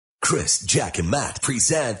Chris, Jack, and Matt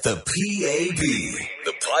present the PAB,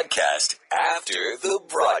 the podcast after the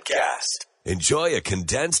broadcast. Enjoy a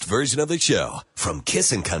condensed version of the show from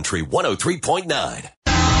Kissin' Country 103.9.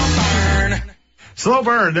 Slow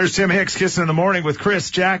burn. There's Tim Hicks kissing in the morning with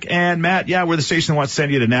Chris, Jack, and Matt. Yeah, we're the station that wants to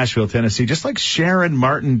send you to Nashville, Tennessee, just like Sharon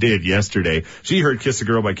Martin did yesterday. She heard Kiss a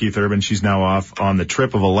Girl by Keith Urban. She's now off on the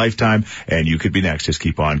trip of a lifetime, and you could be next. Just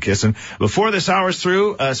keep on kissing. Before this hour's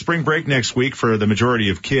through, spring break next week for the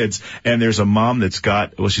majority of kids, and there's a mom that's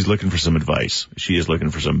got, well, she's looking for some advice. She is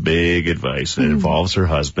looking for some big advice that involves her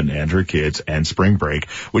husband and her kids and spring break,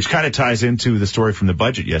 which kind of ties into the story from the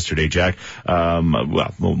budget yesterday, Jack.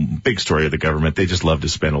 Big story of the government. They just love to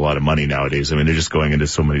spend a lot of money nowadays. I mean, they're just going into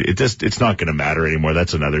so many, it's not going to matter anymore.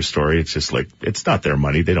 That's another story. It's just like, it's not their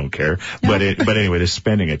money. They don't care. No. But anyway, they're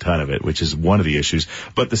spending a ton of it, which is one of the issues.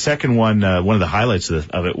 But the second one, one of the highlights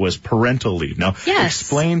of it was parental leave. Now,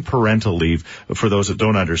 explain parental leave for those that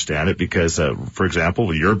don't understand it, because, for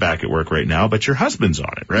example, you're back at work right now, but your husband's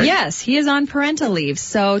on it, right? Yes, he is on parental leave.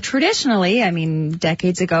 So traditionally, I mean,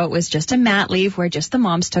 decades ago, it was just a mat leave where just the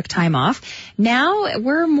moms took time off. Now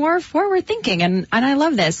we're more forward thinking, and I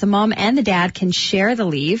love this. The mom and the dad can share the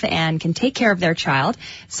leave and can take care of their child.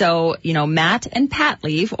 So, mat and pat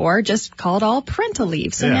leave, or just call it all parental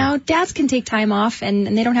leave. So now dads can take time off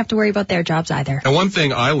and they don't have to worry about their jobs either. And one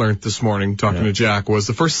thing I learned this morning talking to Jack was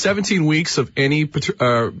the first 17 weeks of any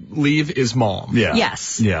leave is mom. Yeah.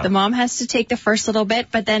 Yes. Yeah. The mom has to take the first little bit,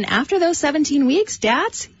 but then after those 17 weeks,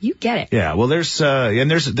 dads, you get it. Yeah. Well, there's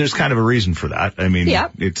there's kind of a reason for that. I mean,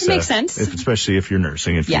 it makes sense. Especially if you're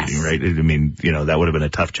nursing and feeding, right? I mean, that would have been a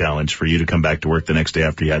tough challenge for you to come back to work the next day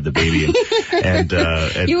after you had the baby. And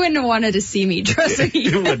you wouldn't have wanted to see me, trust me.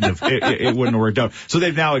 It wouldn't have worked out. So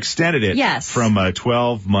they've now extended it from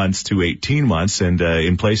 12 months to 18 months. And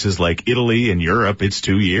in places like Italy and Europe, it's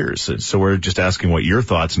 2 years. So we're just asking what your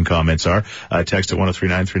thoughts and comments are. Text at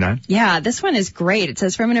 103939. Yeah, this one is great. It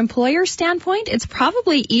says, from an employer standpoint, it's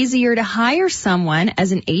probably easier to hire someone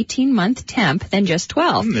as an 18-month temp than just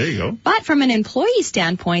 12. There you go. But from an employee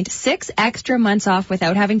standpoint, 6 extra months off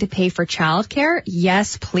without having to pay for childcare,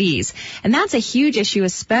 yes, please. And that's a huge issue,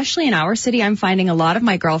 especially in our city. I'm finding a lot of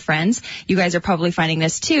my girlfriends, you guys are probably finding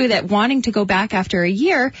this too, that wanting to go back after a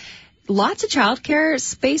year, lots of childcare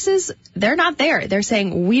spaces, they're not there. They're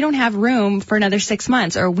saying, we don't have room for another 6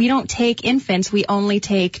 months, or we don't take infants, we only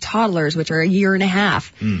take toddlers, which are a year and a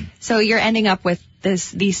half. So you're ending up with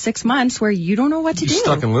these 6 months where you don't know what to do. You're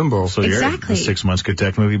stuck in limbo. So the 6 months could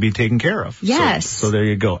technically be taken care of. Yes. So there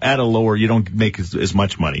you go. At a lower, you don't make as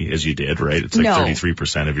much money as you did, right? It's like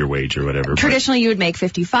 33% of your wage or whatever. Traditionally, you would make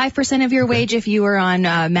 55% of your wage if you were on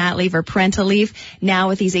mat leave or parental leave. Now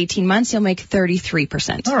with these 18 months, you'll make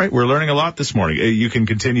 33%. All right. We're learning a lot this morning. You can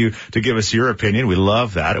continue to give us your opinion. We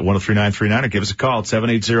love that at 103939, or give us a call at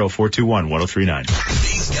 780-421-1039.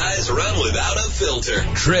 These guys run without a filter.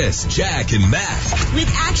 Chris, Jack, and Matt.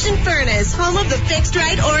 With Action Furnace, home of the fixed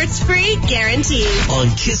right or it's free guarantee. On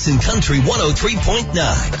Kissin' Country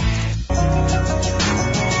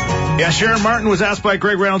 103.9. Yeah, Sharon Martin was asked by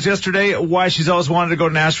Greg Reynolds yesterday why she's always wanted to go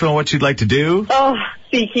to Nashville and what she'd like to do. Oh,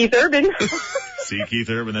 see Keith Urban. See Keith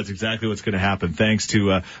Urban. That's exactly what's going to happen. Thanks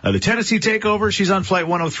to the Tennessee Takeover. She's on Flight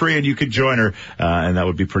 103, and you could join her, and that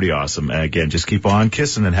would be pretty awesome. Again, just keep on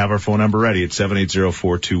kissing and have our phone number ready at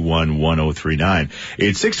 780-421-1039.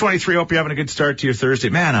 It's 6:23. Hope you're having a good start to your Thursday.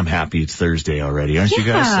 Man, I'm happy it's Thursday already, aren't you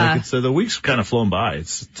guys? Like the week's kind of flown by.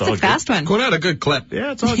 It's all a fast one. Going out a good clip.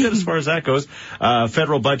 Yeah, it's all good as far as that goes.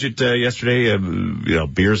 Federal budget yesterday.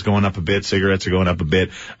 Beer's going up a bit. Cigarettes are going up a bit.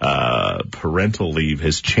 Parental leave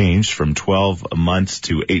has changed from 12 months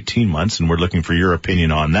to 18 months, and we're looking for your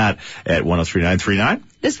opinion on that at 103939.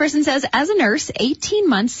 This person says, as a nurse, 18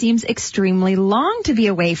 months seems extremely long to be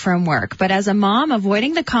away from work, but as a mom,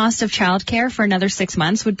 avoiding the cost of childcare for another 6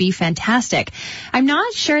 months would be fantastic. I'm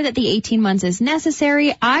not sure that the 18 months is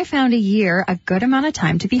necessary. I found a year a good amount of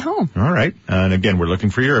time to be home. All right. And again, we're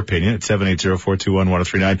looking for your opinion at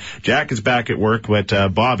 780-421-1039. Jack is back at work, but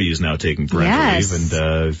Bobby is now taking parental leave,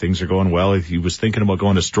 and things are going well. He was thinking about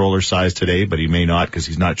going to stroller size today, but he may not because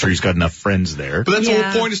he's not sure he's got enough friends there. But that's the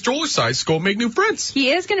whole point of stroller size, go make new friends.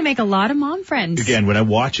 He is going to make a lot of mom friends. Again, when I'm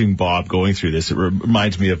watching Bob going through this, it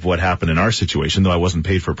reminds me of what happened in our situation, though I wasn't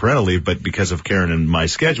paid for parental leave, but because of Karen and my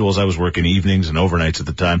schedules, I was working evenings and overnights at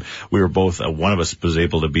the time. We were both, one of us was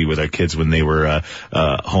able to be with our kids when they were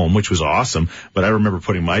home, which was awesome. But I remember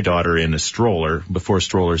putting my daughter in a stroller before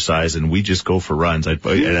stroller size, and we just go for runs. I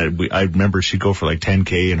remember she'd go for like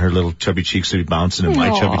 10K, and her little chubby cheeks would be bouncing, and my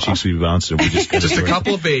chubby cheeks would be bouncing. And we just a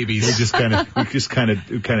couple of babies. We just kind of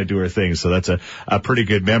do our thing. So that's a pretty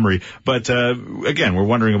pretty good memory. But, again, we're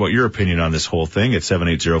wondering about your opinion on this whole thing at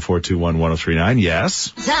 780-421-1039.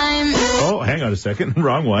 Yes. Oh, hang on a second.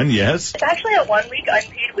 Wrong one. Yes. It's actually a 1 week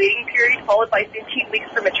unpaid waiting period followed by 15 weeks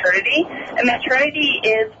for maternity. And maternity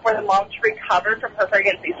is for the mom to recover from her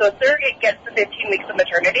pregnancy. So a surrogate gets the 15 weeks of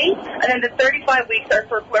maternity. And then the 35 weeks are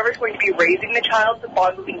for whoever's going to be raising the child to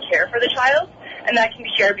bond moving care for the child. And that can be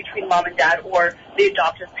shared between mom and dad or the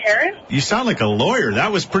adoptive parent. You sound like a lawyer.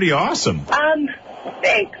 That was pretty awesome.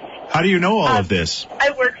 Thanks. How do you know all of this?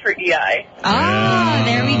 I work for EI.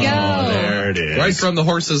 There we go. There it is. Right from the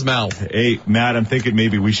horse's mouth. Hey, Matt, I'm thinking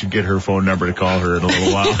maybe we should get her phone number to call her in a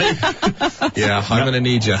little while. Yeah, I'm going to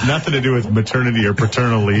need you. Nothing to do with maternity or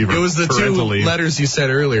paternal leave. It was the two letters you said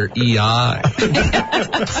earlier, EI.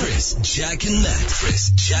 Chris, Jack, and Matt.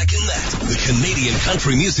 Chris, Jack, and Matt. The Canadian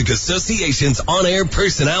Country Music Association's on-air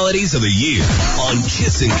personalities of the year on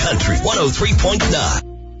Kissin' Country 103.9.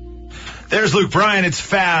 There's Luke Bryan. It's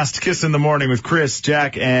Fast. Kiss in the Morning with Chris,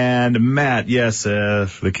 Jack, and Matt. Yes,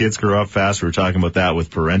 the kids grow up fast. We were talking about that with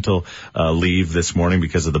parental leave this morning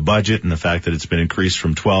because of the budget and the fact that it's been increased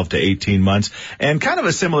from 12 to 18 months. And kind of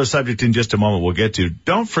a similar subject in just a moment we'll get to.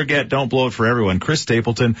 Don't forget, don't blow it for everyone. Chris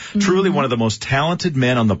Stapleton, truly one of the most talented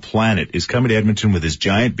men on the planet, is coming to Edmonton with his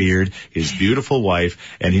giant beard, his beautiful wife,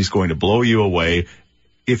 and he's going to blow you away.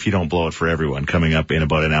 If you don't blow it for everyone, coming up in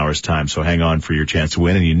about an hour's time. So hang on for your chance to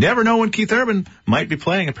win. And you never know when Keith Urban might be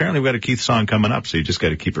playing. Apparently we've got a Keith song coming up, so you just got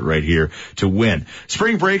to keep it right here to win.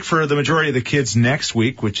 Spring break for the majority of the kids next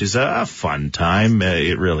week, which is a fun time.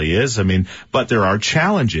 It really is. I mean, but there are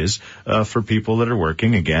challenges for people that are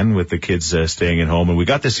working, again, with the kids staying at home. And we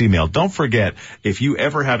got this email. Don't forget, if you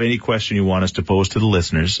ever have any question you want us to pose to the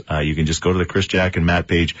listeners, you can just go to the Chris, Jack, and Matt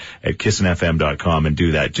page at kissinfm.com and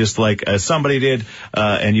do that. Just like somebody did,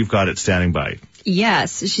 and you've got it standing by.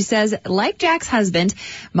 Yes, she says, like Jack's husband,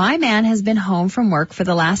 my man has been home from work for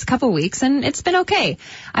the last couple weeks and it's been okay.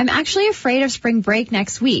 I'm actually afraid of spring break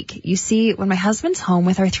next week. You see, when my husband's home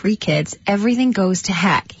with our 3 kids, everything goes to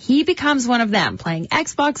heck. He becomes one of them, playing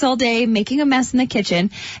Xbox all day, making a mess in the kitchen,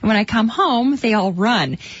 and when I come home, they all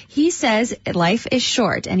run. He says life is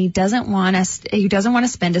short and he doesn't want to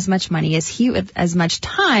spend as much money as much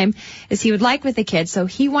time as he would like with the kids, so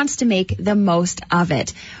he wants to make the most of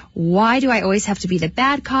it. Why do I always have to be the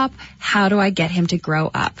bad cop? How do I get him to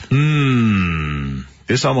grow up?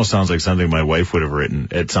 This almost sounds like something my wife would have written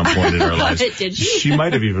at some point in our lives. Did she? She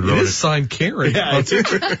might have even wrote it. It is signed Karen. Yeah,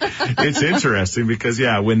 it's interesting because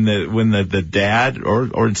when the dad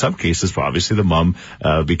or in some cases obviously the mom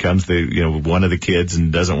becomes one of the kids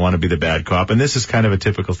and doesn't want to be the bad cop, and this is kind of a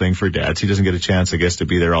typical thing for dads. He doesn't get a chance, I guess, to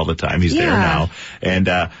be there all the time. He's there now. And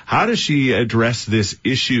how does she address this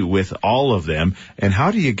issue with all of them? And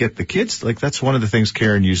how do you get the kids? Like, that's one of the things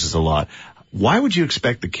Karen uses a lot. Why would you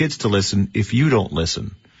expect the kids to listen if you don't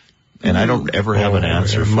listen? And I don't ever have an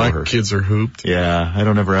answer for her. My kids are hooped. Yeah, I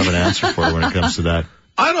don't ever have an answer for her when it comes to that.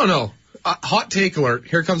 I don't know. Hot take alert.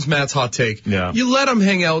 Here comes Matt's hot take. Yeah. You let them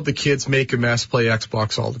hang out with the kids, make a mess, play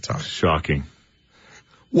Xbox all the time. Shocking.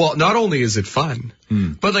 Well, not only is it fun,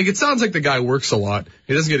 but it sounds like the guy works a lot.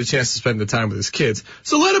 He doesn't get a chance to spend the time with his kids.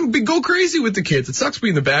 So let him go crazy with the kids. It sucks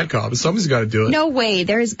being the bad cop, but somebody's got to do it. No way.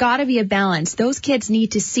 There's got to be a balance. Those kids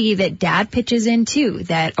need to see that dad pitches in too,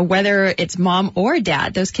 that whether it's mom or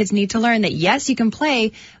dad, those kids need to learn that yes, you can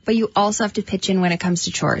play, but you also have to pitch in when it comes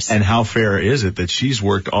to chores. And how fair is it that she's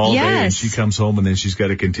worked all day and she comes home and then she's got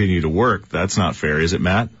to continue to work? That's not fair, is it,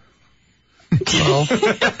 Matt? Well,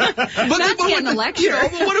 Matt's getting a lecture.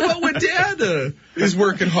 But what about when dad is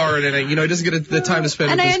working hard and he doesn't get the time to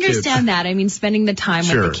spend with his kids? And I understand that. I mean, spending the time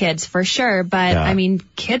with the kids for sure. But I mean,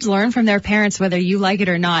 kids learn from their parents whether you like it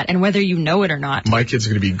or not, and whether you know it or not. My kids are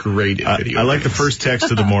going to be great at video. I like the first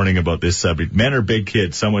text of the morning about this subject. Men are big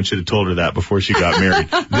kids. Someone should have told her that before she got married.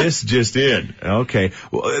 This just in. Okay,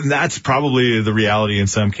 well, and that's probably the reality in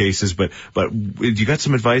some cases. But you got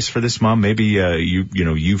some advice for this mom? Maybe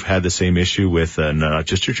you've had the same issue with not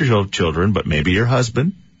just your children, but maybe your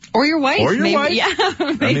husband. Or your wife. Wife. Yeah,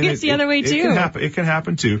 maybe it's the other way too. It can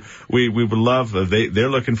happen too. We would love, they're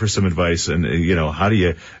looking for some advice and, how do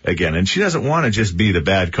you, again, and she doesn't want to just be the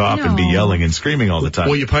bad cop and be yelling and screaming all the time.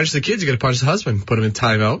 Well, you punch the kids, you got to punch the husband. Put him in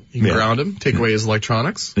timeout. You can ground him, take away his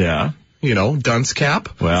electronics. Yeah. Dunce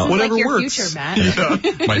cap. Well, whatever like your works. Future, Matt.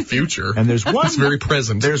 Yeah, my future. And there's one. It's very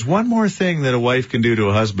present. There's one more thing that a wife can do to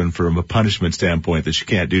a husband from a punishment standpoint that she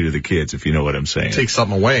can't do to the kids, if you know what I'm saying. Take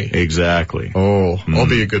something away. Exactly. Oh, I'll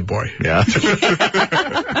be a good boy. Yeah.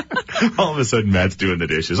 All of a sudden, Matt's doing the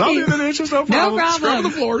dishes. I'll do the dishes, no problem. No problem. Scrub the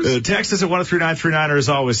floors. Text us at 103939 or as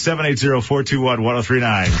always,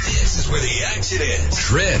 780-421-1039. This is where the action is.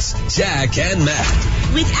 Chris, Jack, and Matt.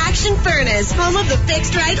 with Action Furnace, home of the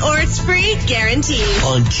fixed right or it's free guarantee.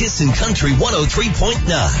 On Kissin' Country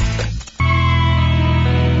 103.9.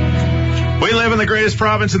 We live in the greatest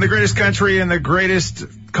province in the greatest country in the greatest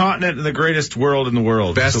continent in the greatest world in the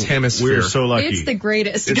world. Best hemisphere. We're so lucky. It's the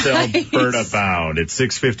greatest, It's guys. Alberta bound. It's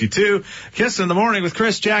 6:52. Kiss in the morning with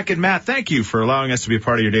Chris, Jack, and Matt. Thank you for allowing us to be a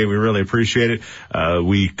part of your day. We really appreciate it.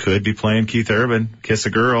 We could be playing Keith Urban, Kiss a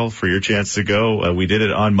Girl, for your chance to go. We did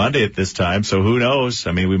it on Monday at this time, so who knows?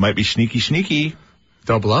 I mean, we might be sneaky.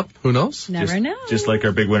 Double up? Who knows? Never know. Just like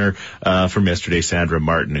our big winner from yesterday, Sandra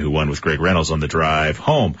Martin, who won with Greg Reynolds on the drive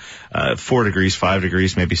home. 4 degrees, 5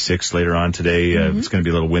 degrees, maybe 6 later on today. It's going to be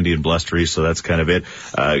a little windy and blustery, so that's kind of it.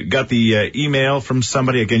 Got the email from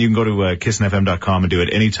somebody. Again, you can go to kissinfm.com and do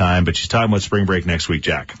it anytime, but she's talking about spring break next week,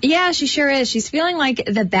 Jack. Yeah, she sure is. She's feeling like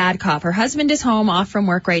the bad cop. Her husband is home, off from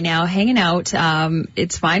work right now, hanging out.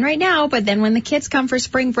 It's fine right now, but then when the kids come for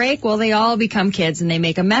spring break, well, they all become kids and they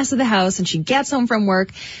make a mess of the house, and she gets home from work.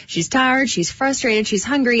 She's tired, she's frustrated, she's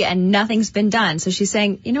hungry, and nothing's been done. So she's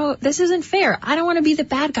saying, this isn't fair. I don't want to be the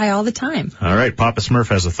bad guy all the time. All right, Papa Smurf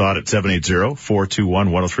has a thought at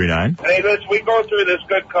 780-421-1039. Hey, listen, we go through this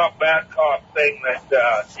good cop, bad cop thing that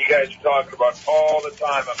you guys are talking about all the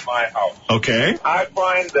time at my house. Okay. I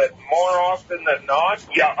find that more often than not,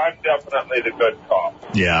 I'm definitely the good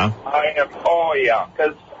cop. Yeah. I am,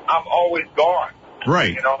 because I'm always gone.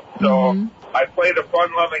 Right. So I play the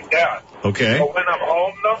fun-loving dad. Okay. So when I'm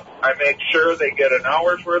home, though, I make sure they get an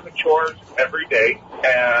hour's worth of chores every day,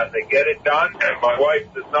 and they get it done, and my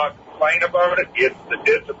wife does not complain about it. It's the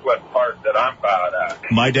discipline part that I'm bad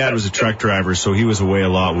at. My dad was a truck driver, so he was away a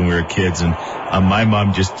lot when we were kids, and my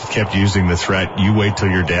mom just kept using the threat, you wait till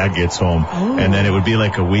your dad gets home. Oh. And then it would be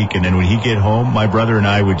like a week, and then when he'd get home, my brother and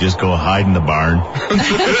I would just go hide in the barn.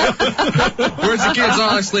 Where's the kids?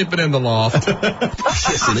 All sleeping in the loft.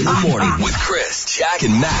 Kissin' in the morning with Chris, Jack,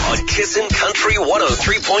 and Matt on Kissin' Country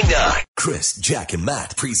 103.9. Chris, Jack, and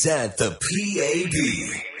Matt present the PAB,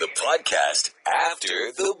 the podcast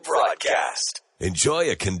after the broadcast. Enjoy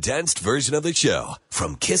a condensed version of the show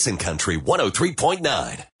from Kissin' Country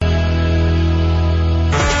 103.9.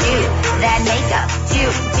 That makeup, do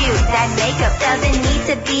that makeup. Doesn't need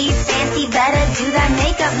to be fancy, better do that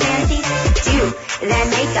makeup, Nancy. Do that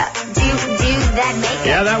makeup, do that makeup.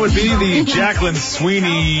 Yeah, that would be the Jacqueline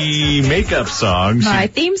Sweeney makeup song. My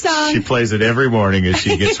theme song. She plays it every morning as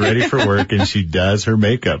she gets ready for work, and she does her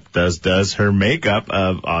makeup. Does her makeup.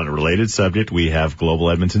 On a related subject, we have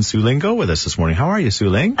Global Edmonton Sue Ling Go with us this morning. How are you, Sue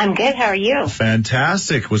Ling? I'm good. How are you?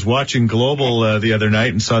 Fantastic. Was watching Global the other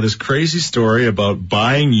night and saw this crazy story about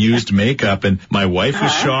buying used makeup, and my wife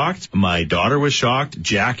was shocked. My daughter was shocked.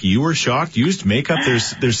 Jack, you were shocked. Used makeup.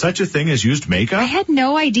 There's such a thing as used makeup? I had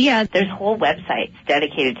no idea. There's whole websites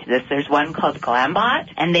dedicated to this. There's one called Glambot,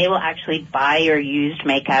 and they will actually buy your used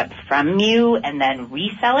makeup from you and then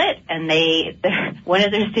resell it. And one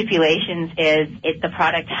of their stipulations is the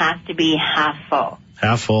product has to be half full.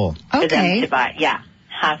 Half full. For them Okay. to buy. Yeah,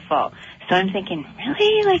 half full. So I'm thinking,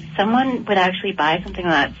 really? Like someone would actually buy something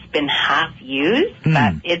that's been half used?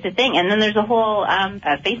 But it's a thing. And then there's a whole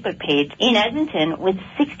Facebook page in Edmonton with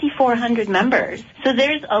 6,400 members. So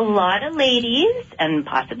there's a lot of ladies and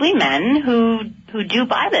possibly men who do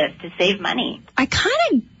buy this to save money. I kind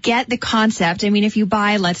of get the concept. I mean, if you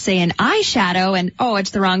buy, let's say, an eyeshadow and,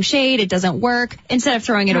 it's the wrong shade, it doesn't work, instead of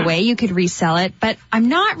throwing it away, you could resell it. But I'm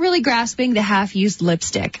not really grasping the half-used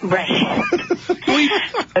lipstick. Right.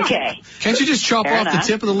 Okay. Can't you just chop Fair off enough.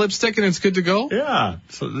 the tip of the lipstick and it's good to go? Yeah.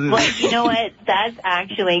 Well, you know what? That's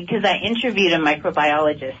actually, because I interviewed a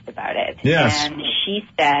microbiologist about it. Yes. And she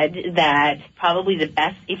said that probably the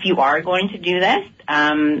best, if you are going to do this,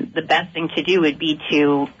 the best thing to do would be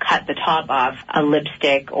to cut the top off a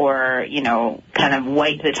lipstick or, kind of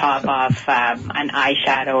wipe the top off an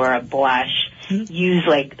eyeshadow or a blush. Use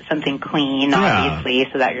something clean, obviously,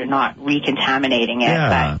 so that you're not recontaminating it.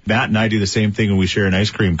 Yeah. Matt and I do the same thing when we share an ice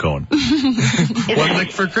cream cone. One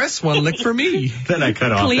lick for Chris, one lick for me. Then I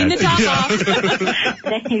cut off Clean the top off.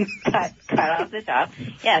 Then you cut off the top.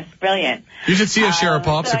 Yes, brilliant. You should see us share a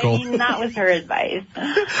popsicle. So, that was her advice.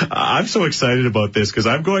 I'm so excited about this because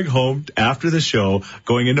I'm going home after the show,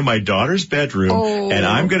 going into my daughter's bedroom, and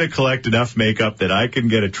I'm going to collect enough makeup that I can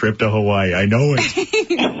get a trip to Hawaii. I know it.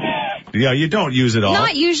 Yeah, you don't use it all.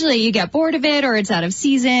 Not usually. You get bored of it, or it's out of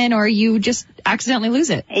season, or you just accidentally lose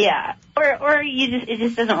it. Yeah. Or it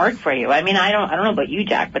just doesn't work for you. I mean, I don't know about you,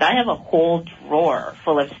 Jack, but I have a whole drawer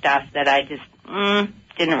full of stuff that I just,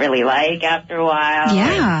 didn't really like after a while.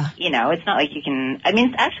 Yeah. And, it's not like you can,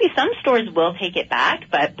 actually some stores will take it back,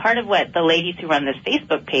 but part of what the ladies who run this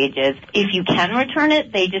Facebook page is, if you can return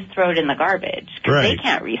it, they just throw it in the garbage because they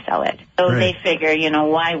can't resell it. So they figure,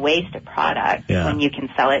 why waste a product when you can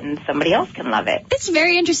sell it and somebody else can love it? It's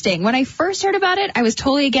very interesting. When I first heard about it, I was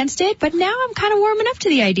totally against it, but now I'm kind of warming up to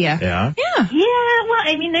the idea. Yeah? Yeah. Yeah,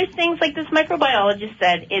 well, there's things like this microbiologist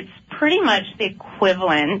said, it's pretty much the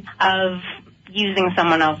equivalent of using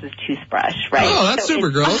someone else's toothbrush, right? Oh, that's super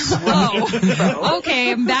gross.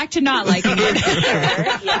 Okay, I'm back to not liking it.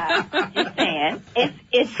 Yeah, just saying.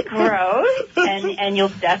 It's gross, and you'll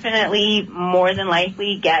definitely more than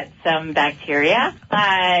likely get some bacteria.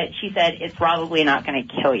 But she said it's probably not going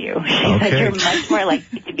to kill you. She said you're much more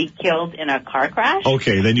likely to be killed in a car crash.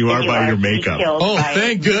 Okay, then you are by your makeup. Oh,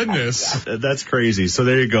 thank goodness. That's crazy. So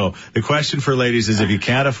there you go. The question for ladies is, if you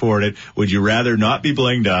can't afford it, would you rather not be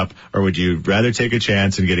blinged up, or would you rather take a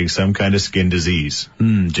chance in getting some kind of skin disease?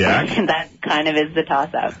 Jack? That kind of is the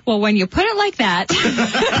toss-up. Well, when you put it like that.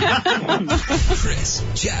 Chris,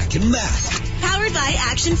 Jack, and Matt. Powered by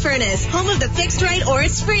Action Furnace, home of the fixed right or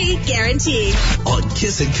it's free guarantee. On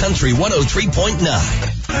Kissin' Country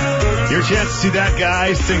 103.9. Your chance to see that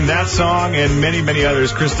guy sing that song and many, many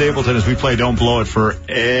others. Chris Stapleton, as we play Don't Blow It for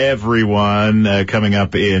everyone, coming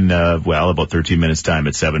up in, about 13 minutes time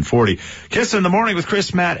at 7:40. Kiss in the morning with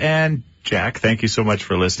Chris, Matt, and Jack. Thank you so much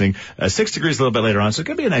for listening. 6 degrees a little bit later on, so it's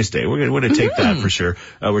going to be a nice day. We're going to take that for sure.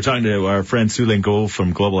 We're talking to our friend Sue Lynn Gould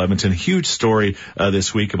from Global Edmonton. Huge story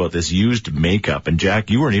this week about this used makeup. And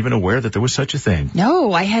Jack, you weren't even aware that there was such a thing.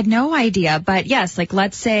 No, I had no idea. But yes,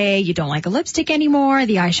 let's say you don't like a lipstick anymore,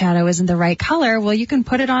 the eyeshadow isn't the right color. Well, you can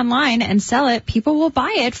put it online and sell it. People will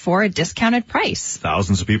buy it for a discounted price.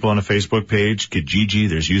 Thousands of people on a Facebook page. Kijiji,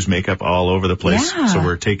 there's used makeup all over the place. Yeah. So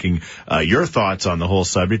we're taking your thoughts on the whole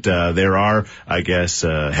subject. There are, I guess,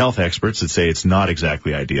 health experts that say it's not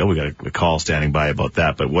exactly ideal. We got a call standing by about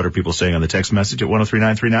that. But what are people saying on the text message at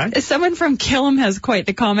 103939? Someone from Killam has quite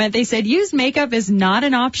the comment. They said, used makeup is not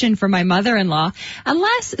an option for my mother-in-law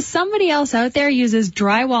unless somebody else out there uses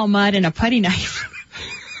drywall mud and a putty knife.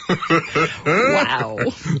 Wow.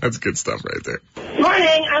 That's good stuff right there.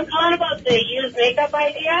 Morning. I'm calling about the used makeup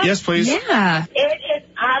idea. Yes, please. Yeah. It is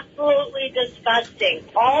absolutely disgusting.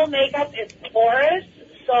 All makeup is porous.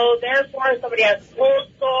 So therefore, if somebody has cold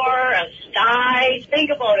sore, a sty,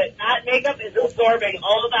 think about it. That makeup is absorbing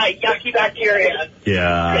all of that yucky bacteria.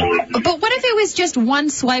 Yeah. But what if it was just one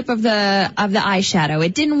swipe of the eyeshadow?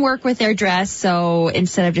 It didn't work with their dress, so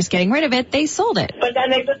instead of just getting rid of it, they sold it. But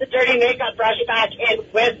then they put the dirty makeup brush back in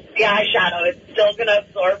with the eyeshadow. It's still going to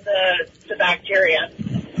absorb the bacteria.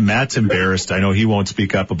 Matt's embarrassed. I know he won't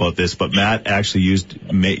speak up about this, but Matt actually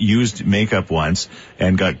used makeup once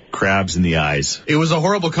and got crabs in the eyes. It was a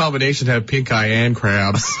horrible combination to have pink eye and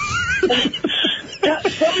crabs.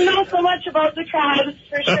 Don't know so much about the crabs,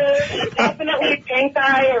 for sure. Definitely pink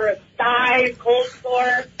eye or a sty, cold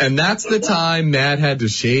sore. And that's the time Matt had to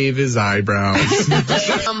shave his eyebrows.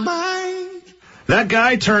 That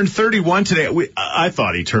guy turned 31 today. I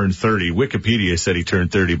thought he turned 30. Wikipedia said he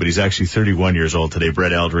turned 30, but he's actually 31 years old today.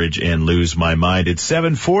 Brett Eldridge and Lose My Mind. It's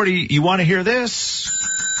 7:40. You want to hear this?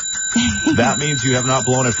 That means you have not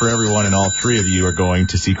blown it for everyone, and all three of you are going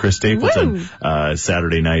to see Chris Stapleton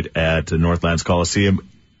Saturday night at Northlands Coliseum.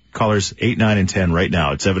 Callers 8, 9, and 10 right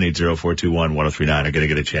now at 780-421-1039 are going to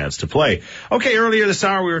get a chance to play. Okay, earlier this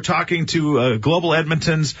hour we were talking to Global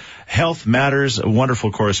Edmonton's Health Matters, a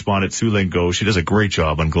wonderful correspondent, Sue Lynn Gould. She does a great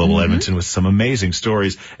job on Global Edmonton with some amazing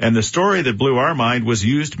stories. And the story that blew our mind was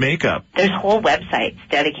used makeup. There's whole websites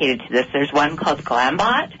dedicated to this. There's one called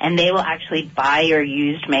Glambot, and they will actually buy your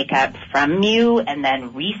used makeup from you and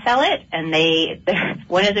then resell it. And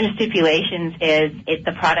one of their stipulations is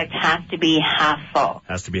the product has to be half full.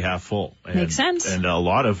 Has to be half full. Makes sense. And a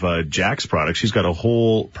lot of Jack's products, she's got a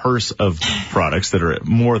whole purse of products that are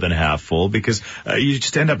more than half full because you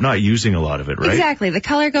just end up not using a lot of it, right? Exactly. The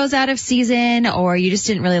color goes out of season, or you just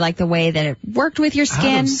didn't really like the way that it worked with your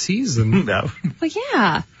skin. Out of season? No. Well,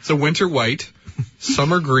 yeah. So winter white,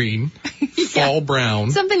 summer green, fall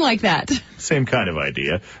brown. Something like that. Same kind of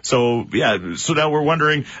idea. So, yeah, so now we're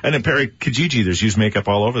wondering, and in Perry Kijiji, there's used makeup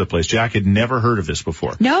all over the place. Jack had never heard of this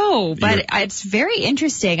before. No, but it's very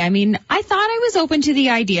interesting. I mean, I thought I was open to the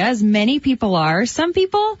idea, as many people are. Some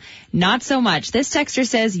people, not so much. This texter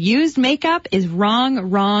says, used makeup is wrong,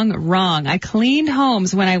 wrong, wrong. I cleaned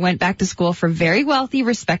homes when I went back to school for very wealthy,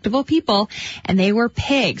 respectable people, and they were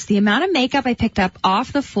pigs. The amount of makeup I picked up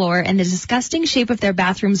off the floor and the disgusting shape of their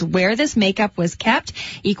bathrooms where this makeup was kept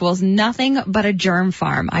equals nothing but a germ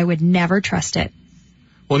farm. I would never trust it.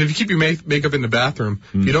 Well, if you keep your makeup in the bathroom,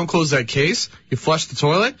 if you don't close that case, you flush the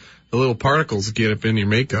toilet, the little particles get up in your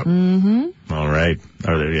makeup. All right.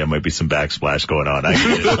 There might be some backsplash going on.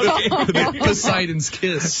 Poseidon's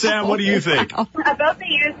kiss. Sam, what do you think? About the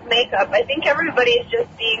used makeup, I think everybody's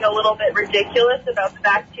just being a little bit ridiculous about the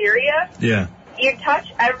bacteria. Yeah. You touch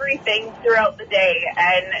everything throughout the day,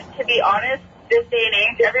 and to be honest, this day and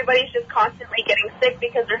age, everybody's just constantly getting sick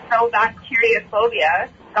because there's no bacteria phobia.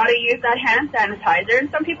 Gotta use that hand sanitizer, and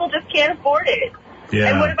some people just can't afford it.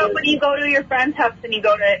 Yeah. And what about when you go to your friend's house and you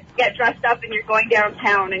go to get dressed up and you're going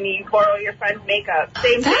downtown and you borrow your friend's makeup?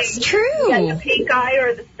 Same thing. That's true. You get the pink eye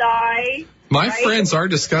or the sty. My right? friends are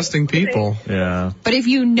disgusting people. Yeah. But if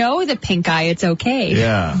you know the pink eye, it's okay.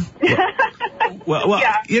 Yeah. Well,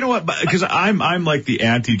 Yeah. you know what? Because I'm like the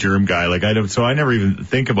anti-germ guy. Like so I never even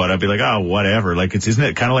think about it. I'd be like, oh, whatever. Like isn't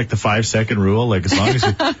it kind of like the 5-second rule? Like as long as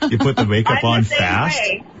you put the makeup I'm on the same fast,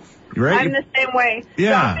 way. right? I'm the same way.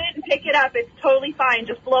 Yeah. Drop it and pick it up. It's totally fine.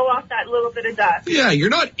 Just blow off that little bit of dust. Yeah, you're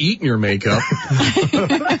not eating your makeup.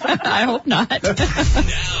 I hope not.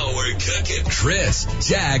 Now we're cooking. Chris,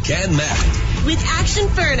 Jack, and Matt With Action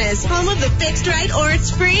Furnace, home of the fixed right or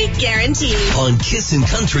it's free guarantee. on Kissin'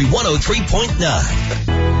 Country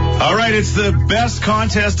 103.9. All right, it's the best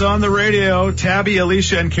contest on the radio. Tabby,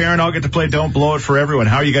 Alicia, and Karen all get to play Don't Blow It for everyone.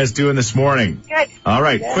 How are you guys doing this morning? Good. All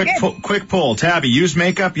right, quick poll. Tabby, use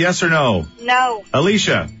makeup, yes or no? No.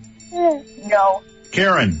 Alicia, No.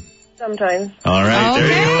 Karen. Sometimes. All right, there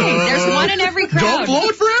you go. Okay, there's one in every crowd. Don't blow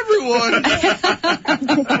it for everyone.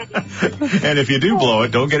 And if you do blow it,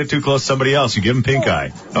 don't get it too close to somebody else. You give them pink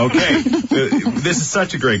eye. Okay. This is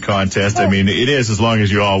such a great contest. I mean, it is as long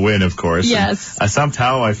as you all win, of course. Yes. And,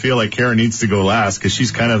 somehow I feel like Karen needs to go last because she's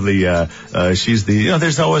kind of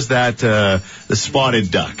there's always that, the spotted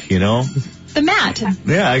duck, you know? The Matt.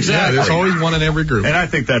 Yeah, exactly. Yeah, there's always one in every group. And I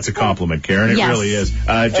think that's a compliment, Karen. It Yes. really is.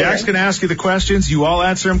 Jack's going to ask you the questions. You all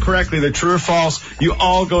answer them correctly. They're true or false. You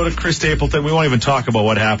all go to Chris Stapleton. We won't even talk about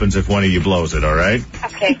what happens if one of you blows it, all right?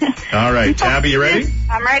 Okay. All right. Tabby, you ready?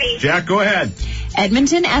 I'm ready. Jack, go ahead.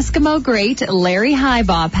 Edmonton Eskimo great Larry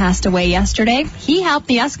Highbaugh passed away yesterday. He helped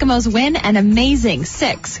the Eskimos win an amazing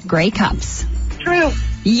 6 Grey Cups. True.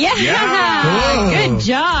 Yeah! Yeah. Good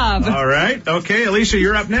job. All right. Okay, Alicia,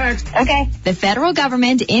 you're up next. Okay. The federal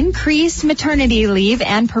government increased maternity leave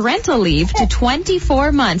and parental leave to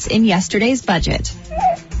 24 months in yesterday's budget.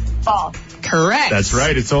 False. Correct. That's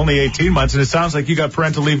right. It's only 18 months, and it sounds like you got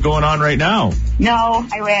parental leave going on right now. No,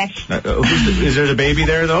 I wish. Is there a baby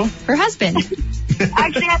there, though? Her husband.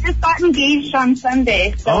 Actually, I just got engaged on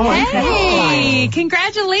Sunday. So Oh, Hey,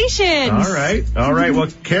 congratulations. All right. All right. Well,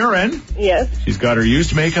 Karen, Yes. she's got her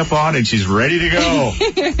used makeup on, and she's ready to go.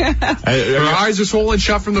 Her eyes are swollen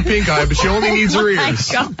shut from the pink eye, but she only needs her My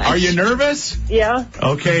ears. gosh. Are you nervous? Yeah.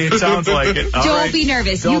 Okay, it sounds like it. All Don't right. be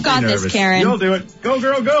nervous. Don't You be got this, nervous. Karen. You'll do it. Go,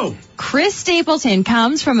 girl, go. Chris Stapleton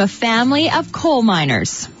comes from a family of coal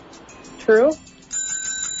miners. True.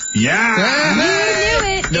 Yeah. You knew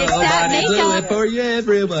it. It's that makeup. for you,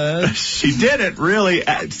 everyone. She did it, really.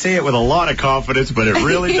 Say it with a lot of confidence, but it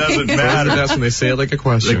really doesn't matter. That's when they say it like a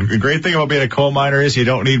question. The great thing about being a coal miner is you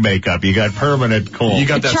don't need makeup. You got permanent coal. You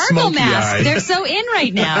got that Charcoal smoky mask. eye. They're so in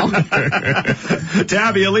right now.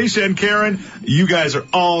 Tabby, Alicia, and Karen, you guys are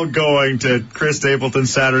all going to Chris Stapleton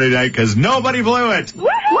Saturday night because nobody blew it.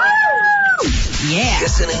 Yeah.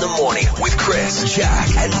 Kissin' in the morning with Chris, Jack,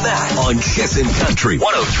 and Matt on Kissin' Country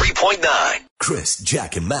 103.9. Chris,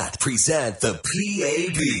 Jack, and Matt present the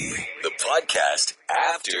PAB, the podcast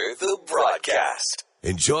after the broadcast.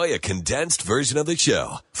 Enjoy a condensed version of the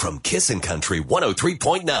show from Kissin' Country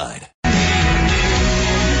 103.9.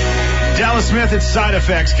 Dallas Smith, it's Side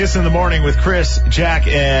Effects. Kiss in the morning with Chris, Jack,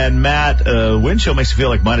 and Matt. Wind chill makes you feel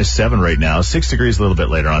like -7 right now. 6 degrees a little bit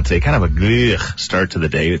later on today. Kind of a start to the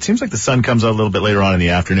day. It seems like the sun comes out a little bit later on in the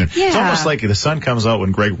afternoon. Yeah. It's almost like the sun comes out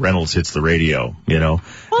when Greg Reynolds hits the radio, you know.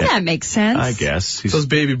 Well, that makes sense. I guess. He's Those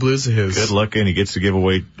baby blues of his. good looking. He gets to give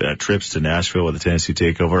away trips to Nashville with the Tennessee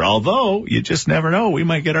Takeover. Although, you just never know. We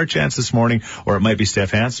might get our chance this morning, or it might be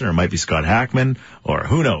Steph Hansen, or it might be Scott Hackman, or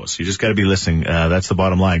who knows. You just got to be listening. That's the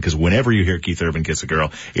bottom line, because whenever you hear Keith Urban Kiss a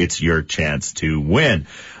Girl, it's your chance to win.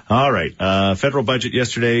 All right. Federal budget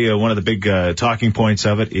yesterday, one of the big talking points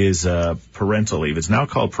of it is parental leave. It's now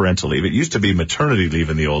called parental leave. It used to be maternity leave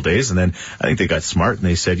in the old days, and then I think they got smart and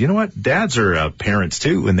they said, you know what? Dads are parents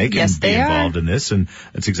too. too, and they can Yes, be they involved in this, and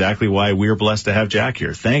that's exactly why we're blessed to have Jack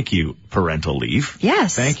here. Thank you, parental leave.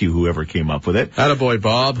 Yes. Thank you, whoever came up with it. Attaboy,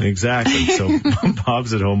 Bob. Exactly. So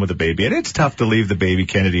Bob's at home with the baby, and it's tough to leave the baby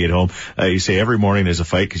Kennedy at home. You say every morning there's a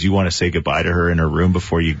fight because you want to say goodbye to her in her room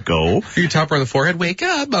before you go. You tap her on the forehead. Wake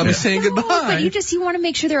up, Mommy's saying goodbye. But you want to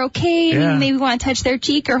make sure they're okay, and Yeah. you maybe want to touch their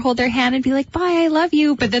cheek or hold their hand and be like, bye, I love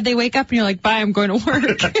you. But then they wake up and you're like, bye, I'm going to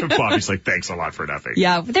work. Bobby's like, thanks a lot for nothing.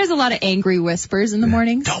 Yeah, but there's a lot of angry whispers in the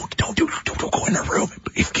mornings. Don't go in her room.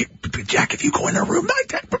 Jack, if you go in her room like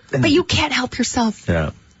that. But you can't help yourself.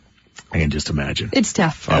 Yeah. I can just imagine. It's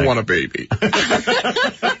tough. I want a baby.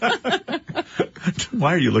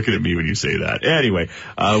 Why are you looking at me when you say that? Anyway,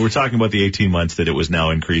 we're talking about the 18 months that it was now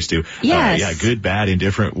increased to. Yes. Yeah, good, bad,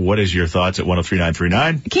 indifferent. What is your thoughts at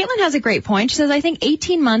 103939? Caitlin has a great point. She says, I think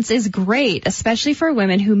 18 months is great, especially for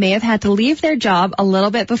women who may have had to leave their job a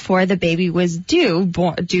little bit before the baby was due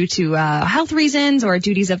to health reasons or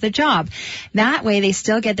duties of the job. That way they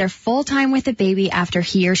still get their full time with the baby after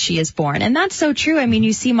he or she is born. And that's so true. I mean,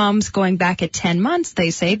 you see moms going back at 10 months, they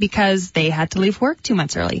say, because they had to leave work 2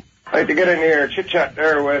 months early. I'd like to get in here, chit-chat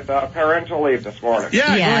there with parental leave this morning. Yeah,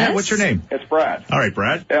 Go Yes. ahead. What's your name? It's Brad. All right,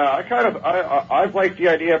 Brad. Yeah, I've liked the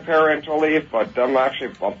idea of parental leave, but I'm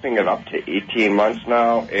actually bumping it up to 18 months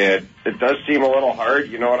now. It does seem a little hard,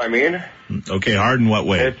 you know what I mean? Okay, hard in what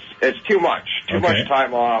way? It's too much. Too much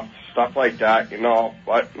time off, stuff like that, you know.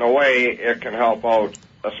 But in a way, it can help out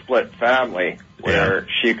a split family where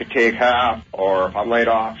she could take half, or if I'm laid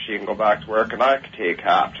off, she can go back to work and I could take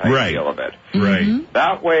half type deal of it. Right.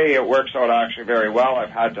 That way it works out actually very well.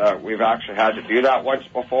 We've actually had to do that once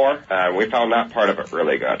before, and we found that part of it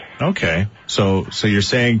really good. Okay. So you're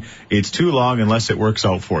saying it's too long unless it works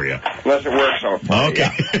out for you. Unless it works out for you. Okay.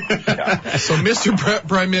 Yeah. So, Mr.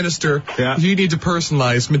 Prime Minister, you need to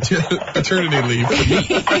personalize maternity leave.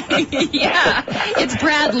 Yeah, it's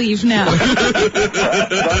Brad leave now.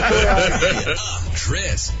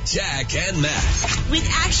 Chris, Jack, and Matt With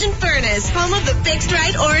Action Furnace, home of the fixed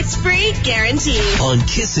right or it's free guarantee. on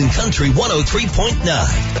Kissin' Country 103.9.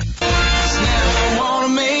 I wanna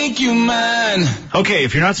make you mine. Okay,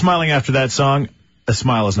 if you're not smiling after that song, a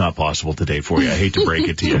smile is not possible today for you. I hate to break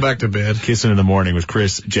it to you. Go back to bed. Kissing in the Morning with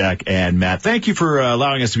Chris, Jack, and Matt. Thank you for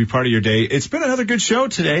allowing us to be part of your day. It's been another good show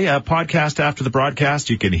today. A podcast after the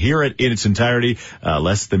broadcast. You can hear it in its entirety,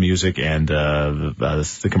 less the music and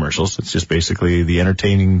the commercials. It's just basically the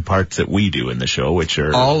entertaining parts that we do in the show, which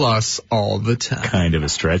are all us all the time. Kind of a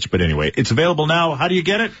stretch, but anyway, it's available now. How do you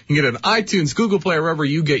get it? You can get it on iTunes, Google Play, wherever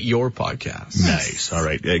you get your podcasts. Nice. All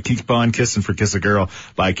right. Keep on Kissing for Kiss a Girl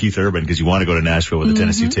by Keith Urban, because you want to go to Nashville with the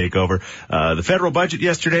Tennessee Takeover. The federal budget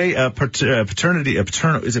yesterday,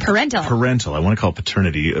 Parental. I want to call it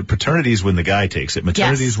paternity. Paternity is when the guy takes it.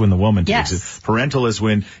 Maternity is when the woman takes it. Parental is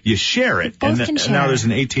when you share it. Both and can share. now there's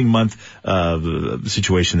an 18-month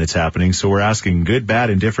situation that's happening. So we're asking good,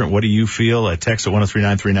 bad, indifferent. What do you feel? Text at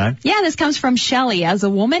 103939. Yeah, this comes from Shelley. As a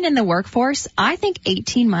woman in the workforce, I think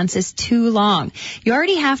 18 months is too long. You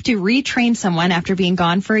already have to retrain someone after being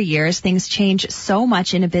gone for a year, as things change so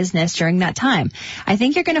much in a business during that time. I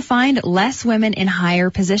think you're going to find less women in higher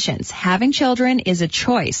positions. Having children is a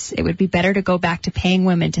choice. It would be better to go back to paying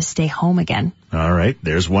women to stay home again. All right.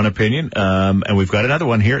 There's one opinion. And we've got another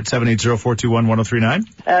one here at 780-421-1039.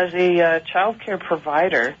 As a child care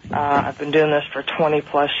provider, I've been doing this for 20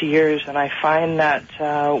 plus years, and I find that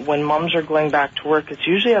when moms are going back to work, it's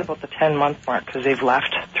usually at about the 10-month mark because they've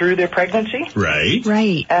left through their pregnancy. Right.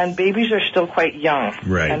 Right. And babies are still quite young.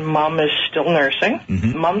 Right. And mom is still nursing.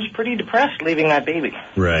 Mm-hmm. Mom's pretty depressed leaving that baby.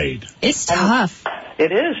 Right. It's tough.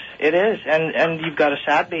 It is. And you've got a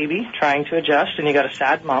sad baby trying to adjust, and you got a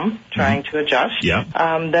sad mom trying to adjust. Yeah.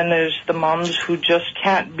 Then there's the moms who just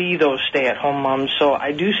can't be those stay-at-home moms. So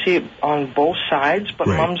I do see it on both sides, but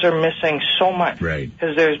moms are missing so much. Right.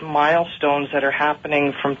 Because there's milestones that are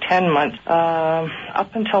happening from 10 months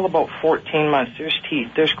up until about 14 months. There's teeth,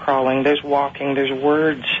 there's crawling, there's walking, there's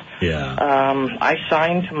words. Yeah. I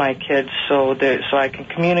sign to my kids so I can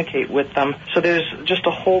communicate with them. So there's just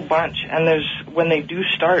a whole bunch. And when they do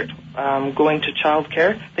start going to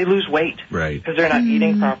childcare, they lose weight. Right. Because they're not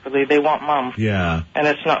eating properly. They want mom. Yeah. And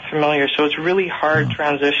it's not familiar. So it's really hard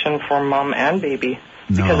transition for mom and baby.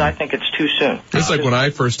 Because I think it's too soon. It's like when I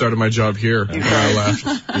first started my job here when I left.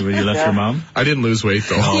 You left your mom? I didn't lose weight,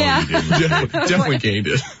 though. Oh, Yeah. you didn't. Definitely gained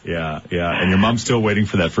it. Yeah. And your mom's still waiting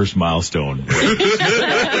for that first milestone.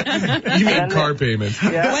 You mean car payment.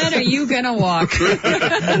 Yeah. When are you going to walk?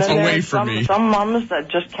 And then Away there's from me. some moms that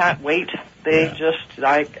just can't wait They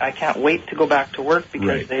I can't wait to go back to work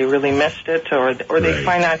because they really missed it, or they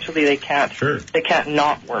financially they can't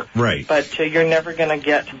not work. Right. But you're never going to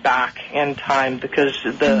get back in time because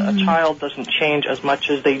a child doesn't change as much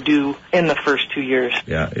as they do in the first 2 years.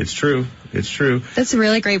 Yeah, it's true. It's true. That's a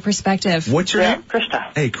really great perspective. What's your name?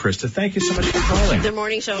 Krista. Hey, Krista, thank you so much for calling. The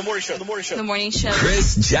morning show. The morning show.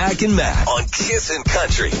 Chris, Jack, and Matt on Kissin'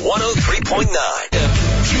 Country 103.9.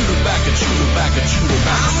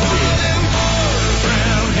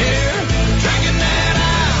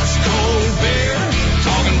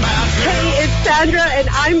 Hey, it's Sandra, and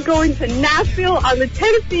I'm going to Nashville on the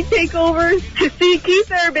Tennessee Takeover to see Keith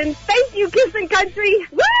Urban. Thank you, Kissin' Country.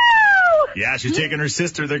 Woo! Yeah, she's taking her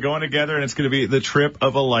sister. They're going together, and it's going to be the trip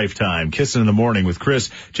of a lifetime. Kissin' in the morning with Chris,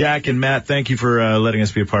 Jack, and Matt. Thank you for letting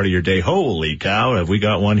us be a part of your day. Holy cow, have we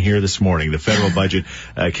got one here this morning. The federal budget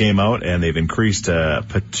came out, and they've increased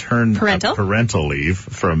parental leave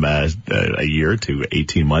from a year to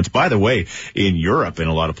 18 months. By the way, in Europe, in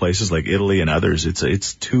a lot of places like Italy and others,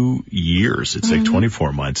 it's 2 years. It's like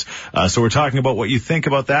 24 months. So we're talking about what you think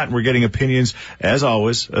about that, and we're getting opinions, as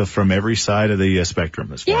always, from every side of the spectrum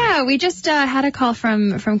this morning. Yeah, we just had a call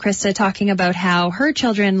from Krista talking about how her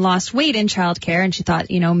children lost weight in childcare, and she thought,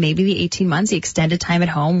 maybe the 18 months, the extended time at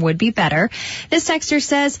home would be better. This texter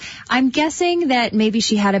says, I'm guessing that maybe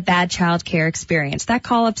she had a bad childcare experience. That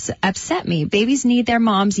call upset me. Babies need their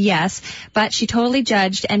moms, yes, but she totally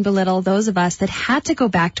judged and belittled those of us that had to go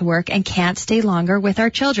back to work and can't stay longer with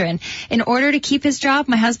our children. In order to keep his job,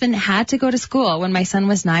 my husband had to go to school when my son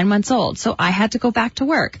was 9 months old, so I had to go back to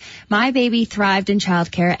work. My baby thrived in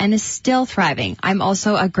childcare and is still thriving. I'm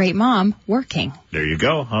also a great mom working. There you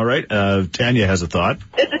go. All right. Tanya has a thought.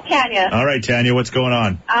 This is Tanya. All right, Tanya, what's going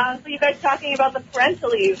on? So you guys talking about the parental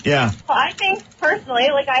leave. Yeah. Well, I think personally,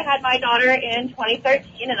 I had my daughter in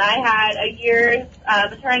 2013, and I had a year's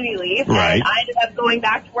maternity leave. Right. And I ended up going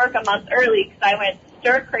back to work a month early because I went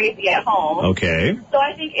stir crazy at home. Okay. So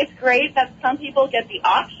I think it's great that some people get the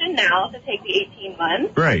option now to take the 18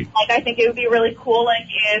 months. Right. I think it would be really cool,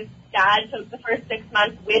 if Dad took the first 6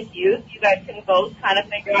 months with you, so you guys can both kind of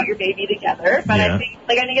figure out your baby together. But I think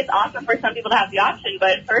it's awesome for some people to have the option.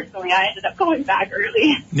 But personally, I ended up going back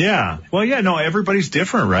early. Yeah. Well, everybody's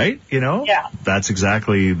different, right? Yeah. That's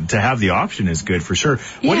exactly, to have the option is good for sure.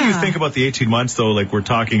 Yeah. What do you think about the 18 months though? Like we're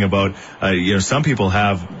talking about, some people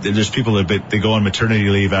there's people that they go on maternity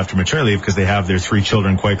leave after maternity leave because they have their 3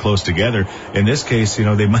 children quite close together. In this case,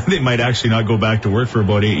 they might actually not go back to work for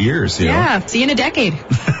about 8 years. Yeah. See you in a decade.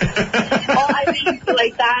 Well, I think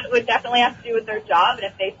that would definitely have to do with their job, and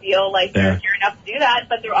if they feel like they're here enough to do that.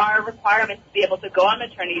 But there are requirements to be able to go on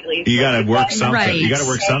maternity leave. You got to work sometimes. Right. You got to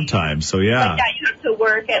work sometimes. So yeah. You have to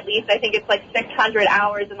work at least. I think it's 600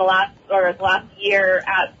 hours in the last year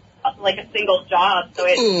at a single job. So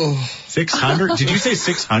it's 600. Did you say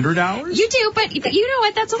 600 hours? You do, but you know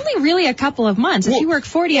what? That's only really a couple of months. If you work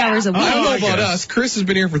 40 hours a week. I don't know about us. Chris has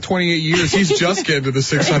been here for 28 years. He's just getting to the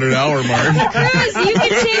 600-hour mark. Chris, you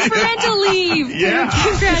can take parental leave. Yeah.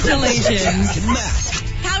 Congratulations.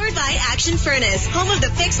 Powered by Action Furnace, home of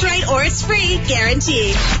the fixed right or it's free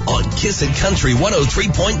guarantee. On Kissin' Country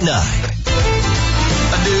 103.9.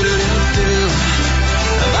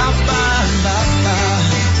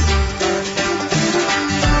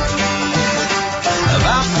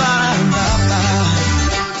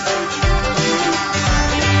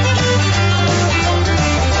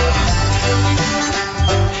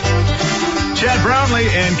 Chad Brownlee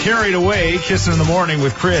and Carried Away, Kissin' in the Morning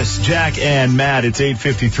with Chris, Jack, and Matt. It's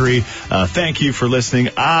 8:53. Thank you for listening.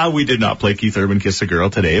 We did not play Keith Urban Kiss a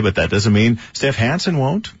Girl today, but that doesn't mean Steph Hansen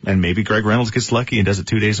won't. And maybe Greg Reynolds gets lucky and does it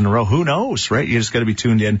 2 days in a row. Who knows, right? You just got to be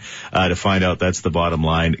tuned in to find out. That's the bottom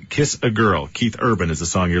line. Kiss a Girl. Keith Urban is the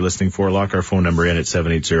song you're listening for. Lock our phone number in at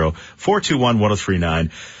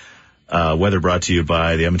 780-421-1039. Weather brought to you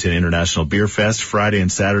by the Edmonton International Beer Fest, Friday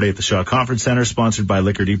and Saturday at the Shaw Conference Center, sponsored by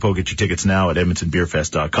Liquor Depot. Get your tickets now at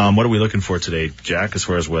edmontonbeerfest.com. What are we looking for today, Jack, as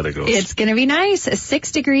far as weather goes? It's going to be nice.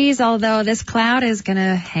 6 degrees, although this cloud is going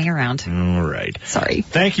to hang around. All right. Sorry.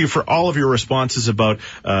 Thank you for all of your responses about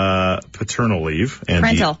paternal leave and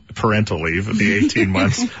parental leave of the 18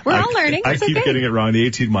 months. We're all learning. I keep getting it wrong, the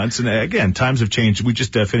 18 months. And again, times have changed. We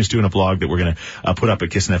just finished doing a blog that we're going to put up at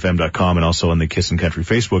kissinfm.com and also on the Kissin' Country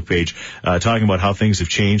Facebook page. talking about how things have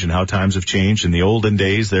changed and how times have changed. In the olden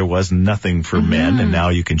days, there was nothing for men, and now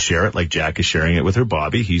you can share it like Jack is sharing it with her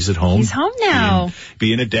Bobby. He's at home. He's home now.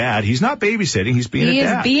 Being a dad. He's not babysitting. He's being a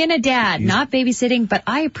dad. He is being a dad, not babysitting, but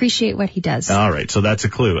I appreciate what he does. All right. So that's a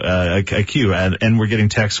clue, a cue. And we're getting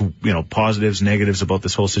texts, positives, negatives about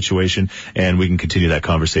this whole situation. And we can continue that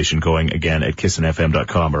conversation going again at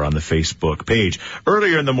kissinfm.com or on the Facebook page.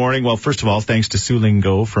 Earlier in the morning, well, first of all, thanks to Su Ling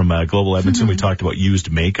Go from Global Edmonton, we talked about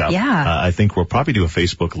used makeup. Yeah. I think we'll probably do a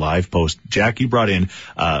Facebook Live post. Jack, you brought in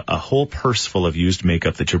a whole purse full of used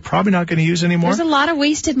makeup that you're probably not going to use anymore. There's a lot of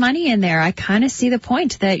wasted money in there. I kind of see the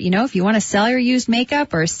point that, if you want to sell your used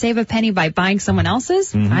makeup or save a penny by buying someone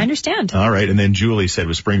else's, I understand. All right. And then Julie said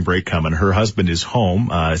with spring break coming, her husband is home.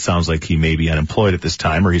 It sounds like he may be unemployed at this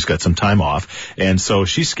time, or he's got some time off. And so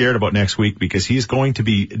she's scared about next week because he's going to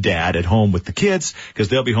be dad at home with the kids because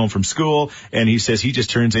they'll be home from school. And he says he just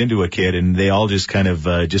turns into a kid and they all just kind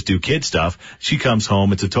of just do kid stuff. She comes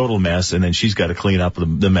home. It's a total mess. And then she's got to clean up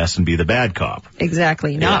the mess and be the bad cop.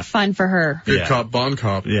 Exactly. Not fun for her. Good cop, bond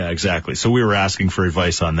cop. Yeah, exactly. So we were asking for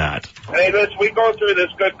advice on that. Hey, listen, we go through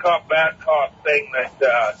this good cop, bad cop thing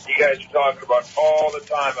that you guys are talking about all the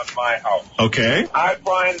time at my house. Okay. I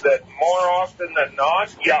find that more often than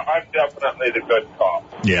not, I'm definitely the good cop.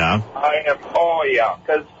 Yeah. I am,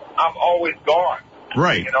 because I'm always gone.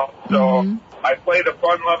 Right. So I play the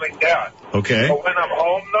fun-loving dad. Okay. But when I'm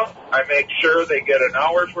home, though, I make sure they get an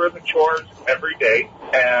hour's worth of chores every day,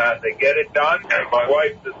 and they get it done, and my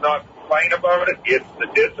wife does not complain about it. It's the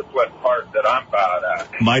discipline part that I'm bad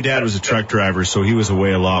at. My dad was a truck driver, so he was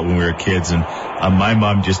away a lot when we were kids, and my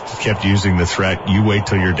mom just kept using the threat, you wait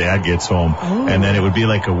till your dad gets home. Oh. And then it would be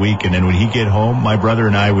like a week, and then when he'd get home, my brother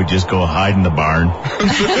and I would just go hide in the barn.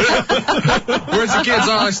 Where's the kids?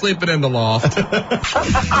 Oh, I'm sleeping in the loft. Wake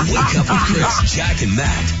up with Chris, Jack, and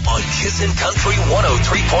Matt on Kissin' Country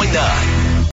 103.9.